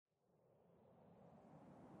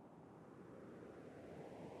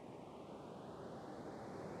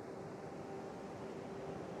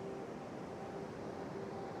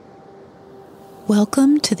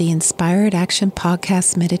Welcome to the Inspired Action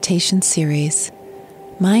Podcast Meditation Series.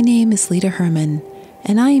 My name is Lita Herman,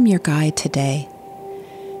 and I am your guide today.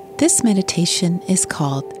 This meditation is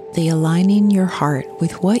called the Aligning Your Heart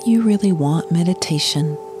with What You Really Want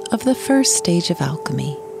meditation of the first stage of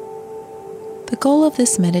alchemy. The goal of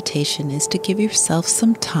this meditation is to give yourself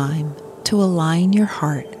some time to align your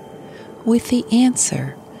heart with the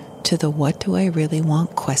answer to the "What do I really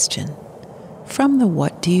want?" question from the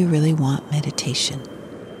 "What do you really want?" meditation.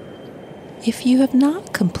 If you have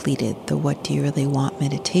not completed the "What do you really want?"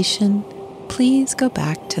 meditation, please go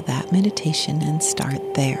back to that meditation and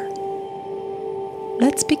start there.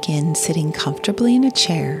 Let's begin sitting comfortably in a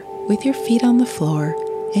chair with your feet on the floor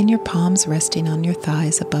and your palms resting on your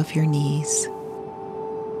thighs above your knees.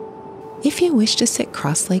 If you wish to sit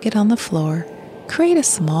cross-legged on the floor, create a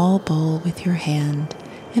small bowl with your hand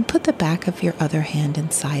and put the back of your other hand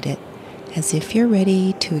inside it, as if you're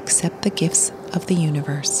ready to accept the gifts of the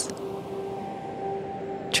universe.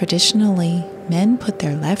 Traditionally, men put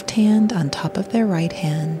their left hand on top of their right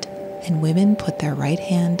hand, and women put their right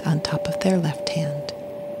hand on top of their left hand.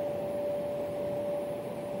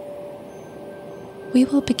 We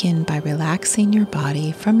will begin by relaxing your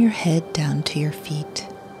body from your head down to your feet.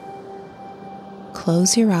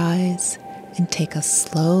 Close your eyes and take a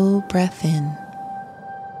slow breath in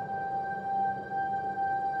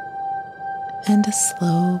and a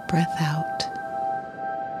slow breath out.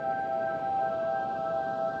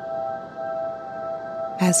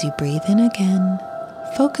 As you breathe in again,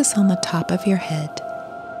 focus on the top of your head.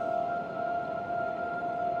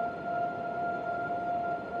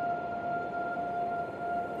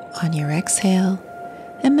 On your exhale,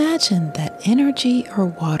 imagine that energy or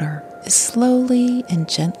water is slowly and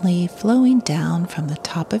gently flowing down from the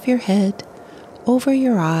top of your head over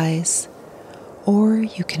your eyes, or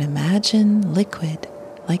you can imagine liquid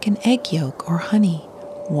like an egg yolk or honey,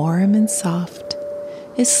 warm and soft,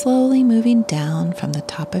 is slowly moving down from the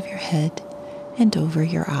top of your head and over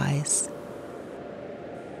your eyes.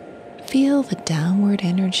 Feel the downward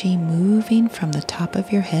energy moving from the top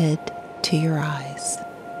of your head to your eyes.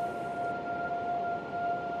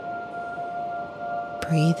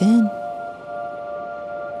 Breathe in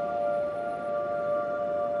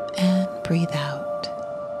and breathe out.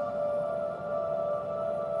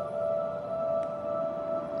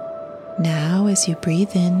 Now, as you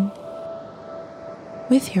breathe in,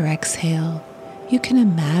 with your exhale, you can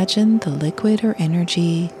imagine the liquid or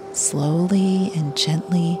energy slowly and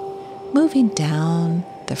gently moving down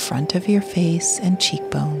the front of your face and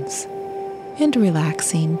cheekbones and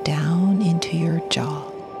relaxing down into your jaw.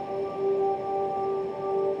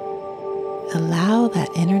 Allow that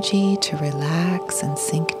energy to relax and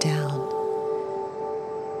sink down.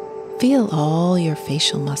 Feel all your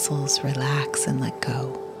facial muscles relax and let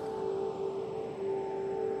go.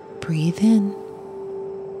 Breathe in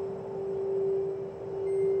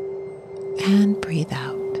and breathe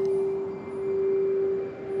out.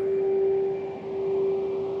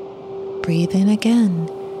 Breathe in again,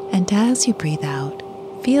 and as you breathe out,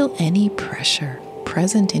 feel any pressure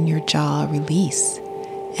present in your jaw release,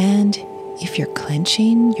 and if you're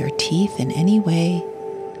clenching your teeth in any way,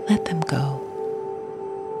 let them go.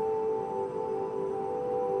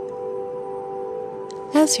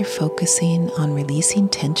 As you're focusing on releasing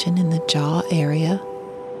tension in the jaw area,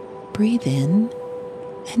 breathe in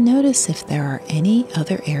and notice if there are any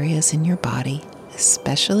other areas in your body,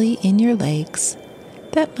 especially in your legs,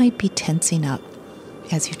 that might be tensing up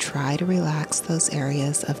as you try to relax those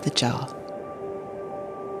areas of the jaw.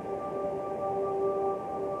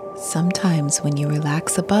 Sometimes when you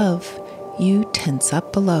relax above, you tense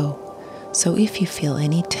up below. So if you feel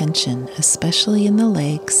any tension, especially in the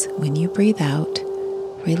legs, when you breathe out,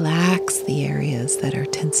 relax the areas that are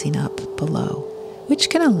tensing up below, which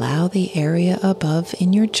can allow the area above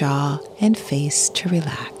in your jaw and face to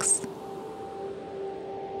relax.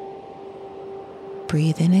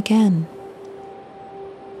 Breathe in again.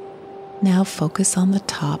 Now focus on the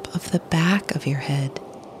top of the back of your head,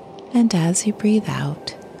 and as you breathe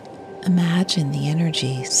out, imagine the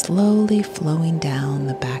energy slowly flowing down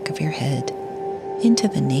the back of your head into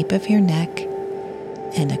the nape of your neck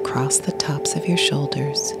and across the tops of your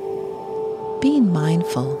shoulders, being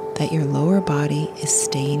mindful that your lower body is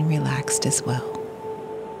staying relaxed as well.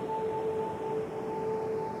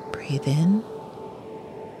 Breathe in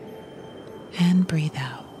and breathe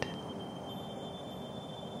out.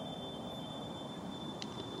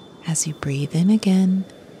 As you breathe in again,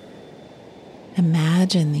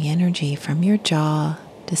 imagine the energy from your jaw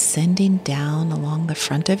descending down along the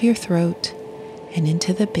front of your throat and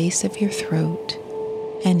into the base of your throat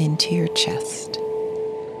and into your chest.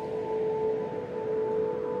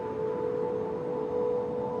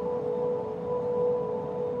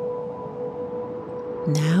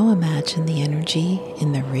 Now imagine the energy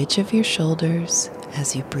in the ridge of your shoulders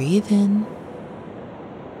as you breathe in,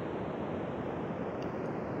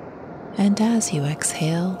 and as you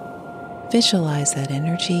exhale, visualize that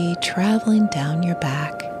energy traveling down your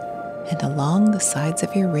back and along the sides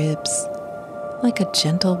of your ribs like a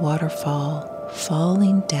gentle waterfall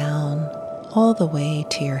falling down all the way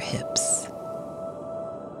to your hips.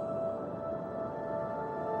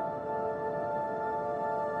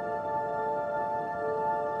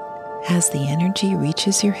 As the energy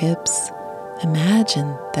reaches your hips,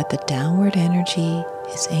 imagine that the downward energy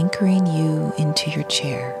is anchoring you into your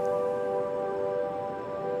chair.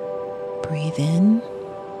 Breathe in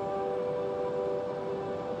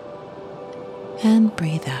and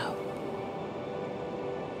breathe out.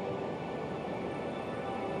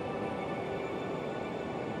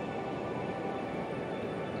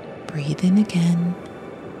 Breathe in again,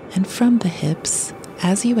 and from the hips,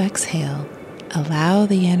 as you exhale, allow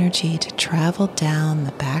the energy to travel down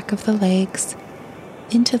the back of the legs,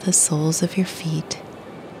 into the soles of your feet,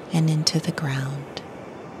 and into the ground.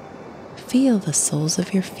 Feel the soles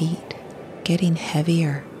of your feet getting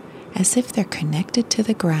heavier as if they're connected to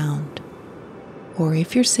the ground. Or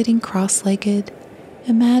if you're sitting cross-legged,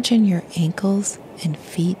 imagine your ankles and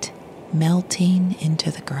feet melting into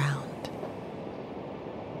the ground.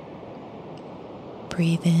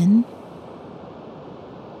 Breathe in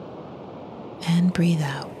and breathe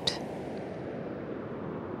out.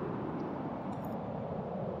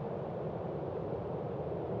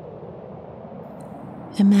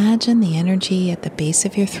 Imagine the energy at the base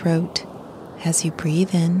of your throat as you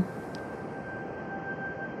breathe in,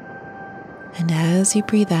 and as you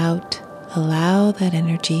breathe out, allow that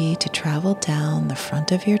energy to travel down the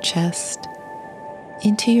front of your chest,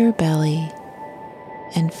 into your belly,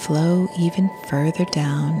 and flow even further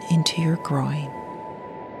down into your groin.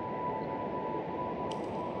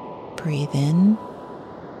 Breathe in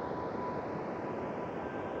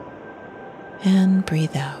and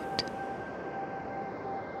breathe out.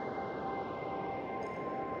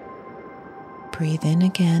 Breathe in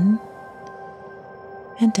again,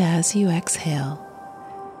 and as you exhale,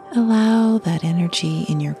 allow that energy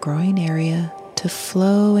in your groin area to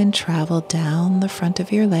flow and travel down the front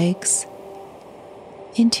of your legs,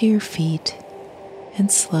 into your feet,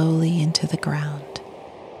 and slowly into the ground.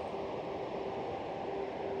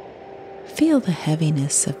 Feel the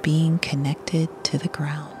heaviness of being connected to the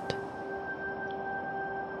ground.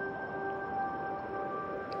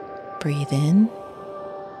 Breathe in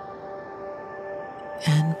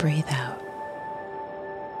and breathe out.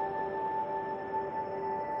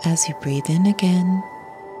 As you breathe in again,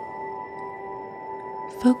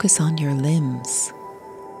 focus on your limbs.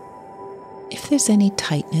 If there's any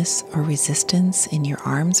tightness or resistance in your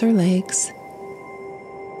arms or legs,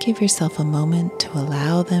 give yourself a moment to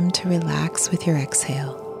allow them to relax with your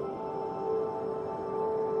exhale.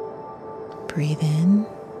 Breathe in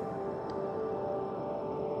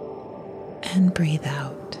and breathe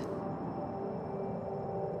out.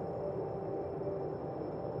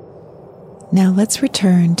 Now let's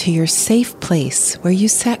return to your safe place where you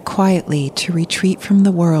sat quietly to retreat from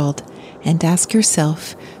the world and ask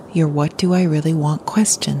yourself your "What do I really want?"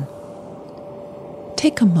 question.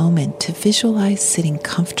 Take a moment to visualize sitting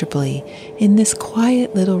comfortably in this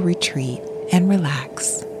quiet little retreat and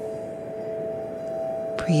relax.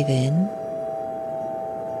 Breathe in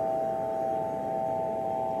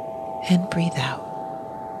and breathe out.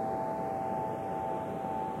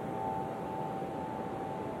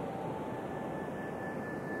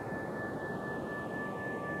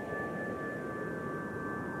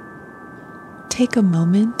 Take a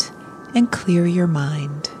moment and clear your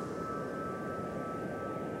mind.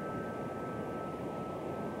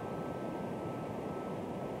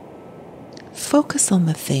 Focus on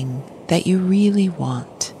the thing that you really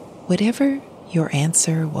want, whatever your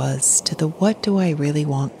answer was to the "What do I really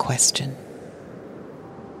want?" question.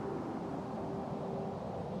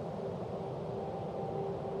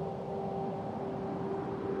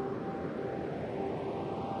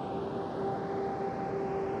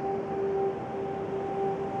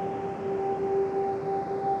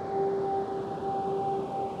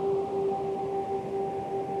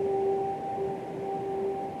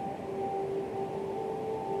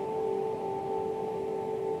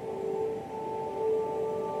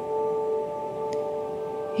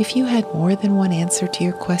 If you had more than one answer to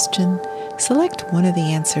your question, select one of the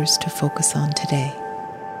answers to focus on today.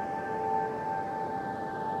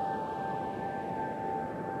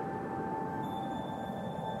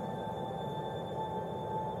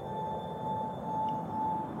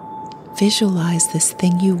 Visualize this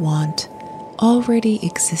thing you want already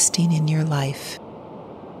existing in your life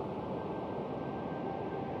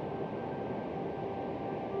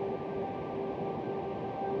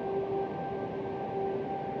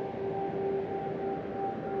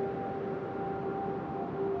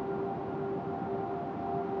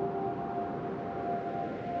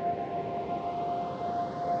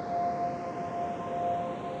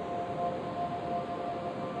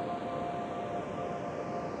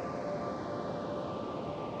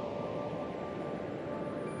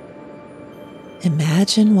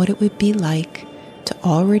Imagine what it would be like to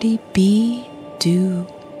already be, do,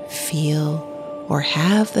 feel, or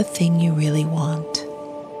have the thing you really want.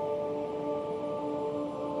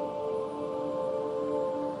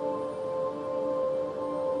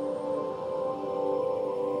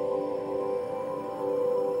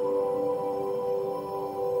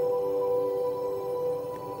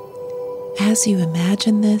 As you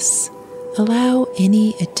imagine this, allow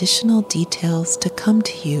any additional details to come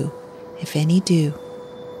to you, if any do.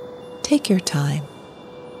 Take your time.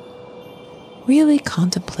 Really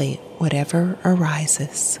contemplate whatever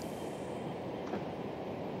arises.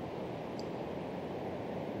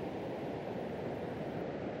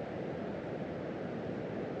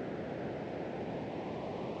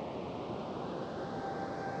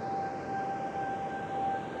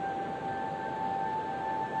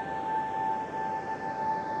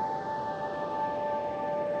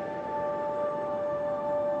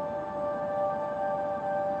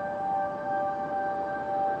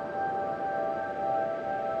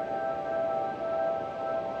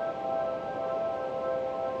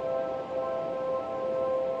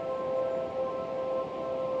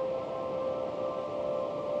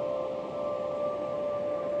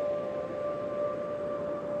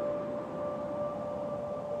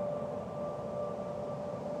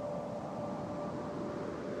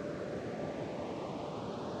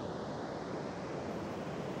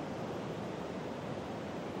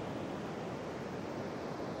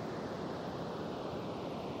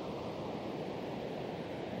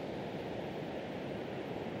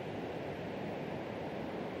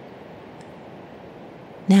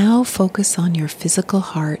 Now focus on your physical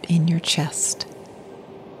heart in your chest.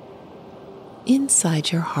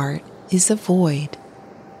 Inside your heart is a void,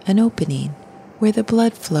 an opening where the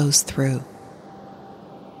blood flows through.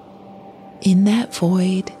 In that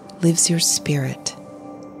void lives your spirit.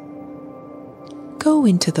 Go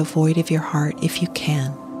into the void of your heart if you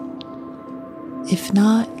can. If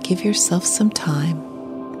not, give yourself some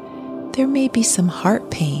time. There may be some heart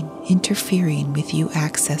pain interfering with you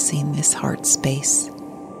accessing this heart space.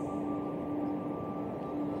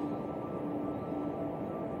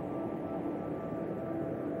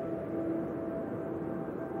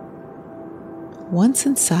 Once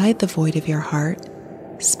inside the void of your heart,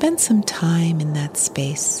 spend some time in that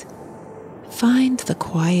space. Find the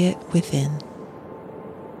quiet within.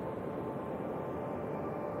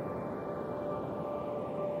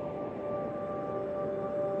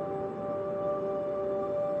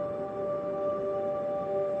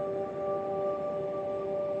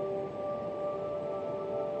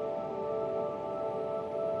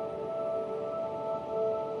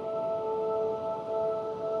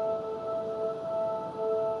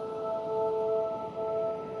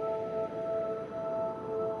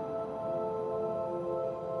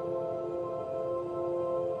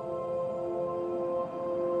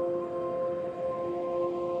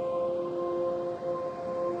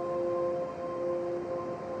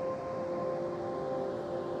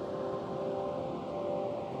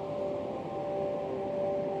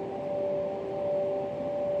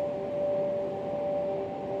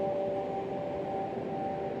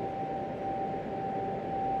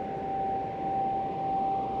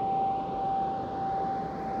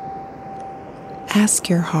 Ask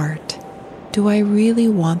your heart, do I really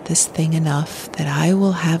want this thing enough that I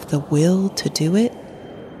will have the will to do it?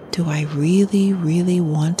 Do I really, really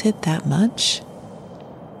want it that much?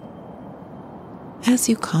 As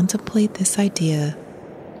you contemplate this idea,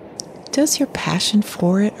 does your passion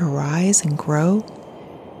for it arise and grow?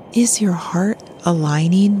 Is your heart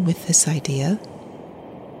aligning with this idea?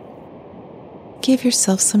 Give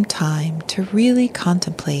yourself some time to really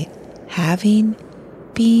contemplate having,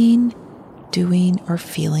 being, doing, or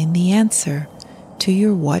feeling the answer to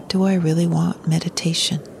your "what do I really want"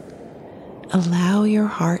 meditation. Allow your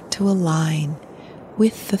heart to align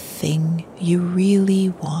with the thing you really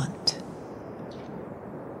want.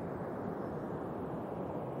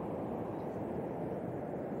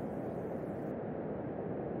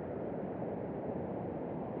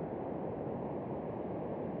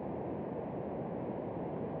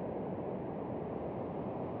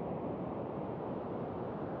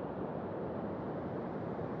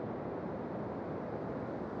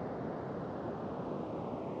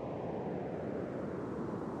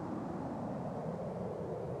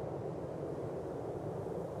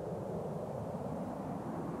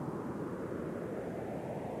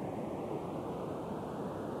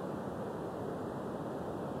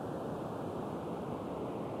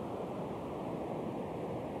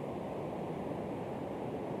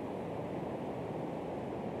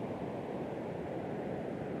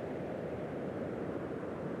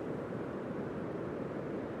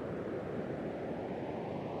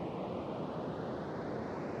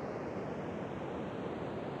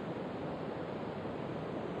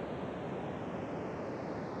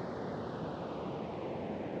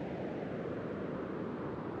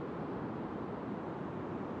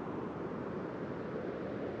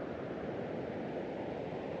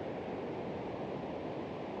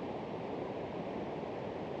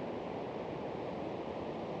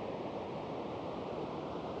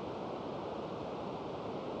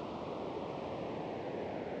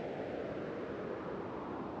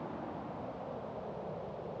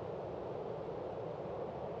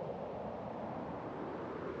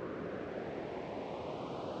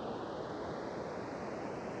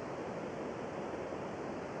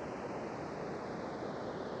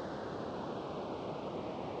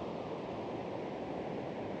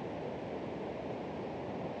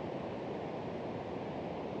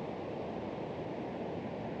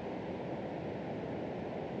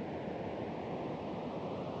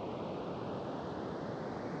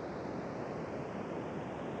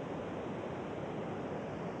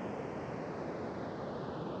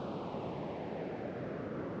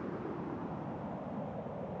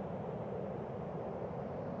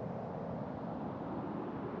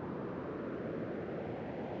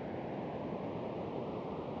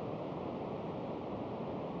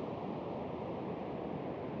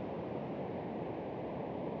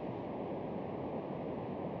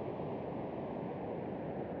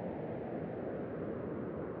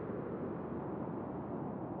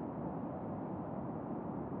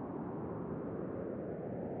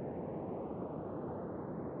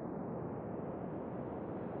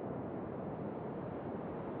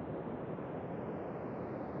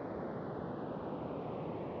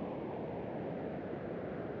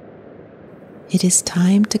 It is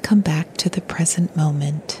time to come back to the present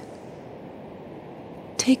moment.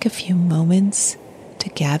 Take a few moments to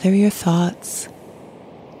gather your thoughts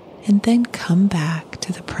and then come back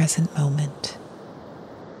to the present moment.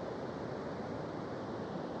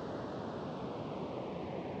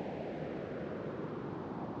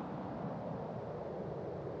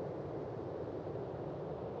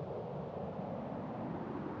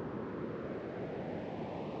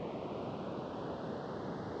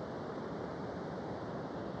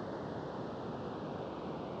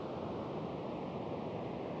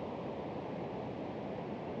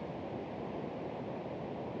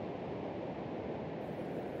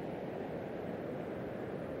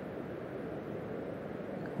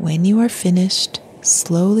 When you are finished,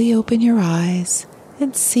 slowly open your eyes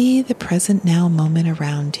and see the present now moment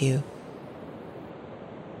around you.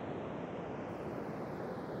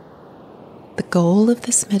 The goal of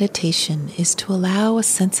this meditation is to allow a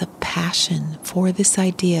sense of passion for this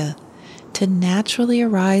idea to naturally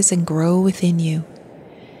arise and grow within you.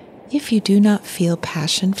 If you do not feel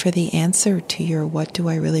passion for the answer to your "what do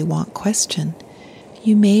I really want" question,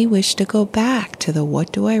 you may wish to go back to the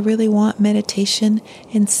 "what do I really want" meditation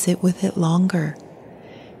and sit with it longer.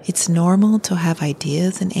 It's normal to have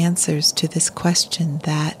ideas and answers to this question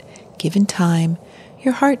that, given time,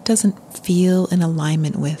 your heart doesn't feel in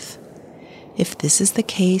alignment with. If this is the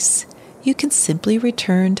case, you can simply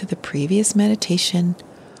return to the previous meditation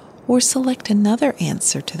or select another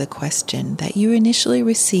answer to the question that you initially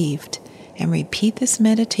received and repeat this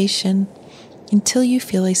meditation until you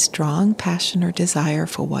feel a strong passion or desire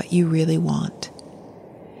for what you really want.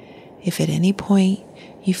 If at any point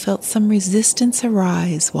you felt some resistance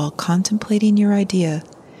arise while contemplating your idea,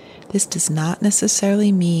 this does not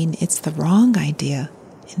necessarily mean it's the wrong idea.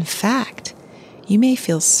 In fact, you may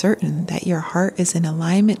feel certain that your heart is in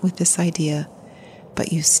alignment with this idea,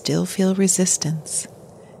 but you still feel resistance.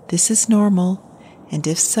 This is normal, and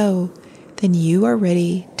if so, then you are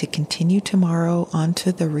ready to continue tomorrow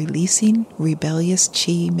onto the Releasing Rebellious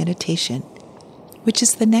Chi meditation, which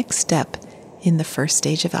is the next step in the first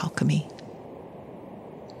stage of alchemy.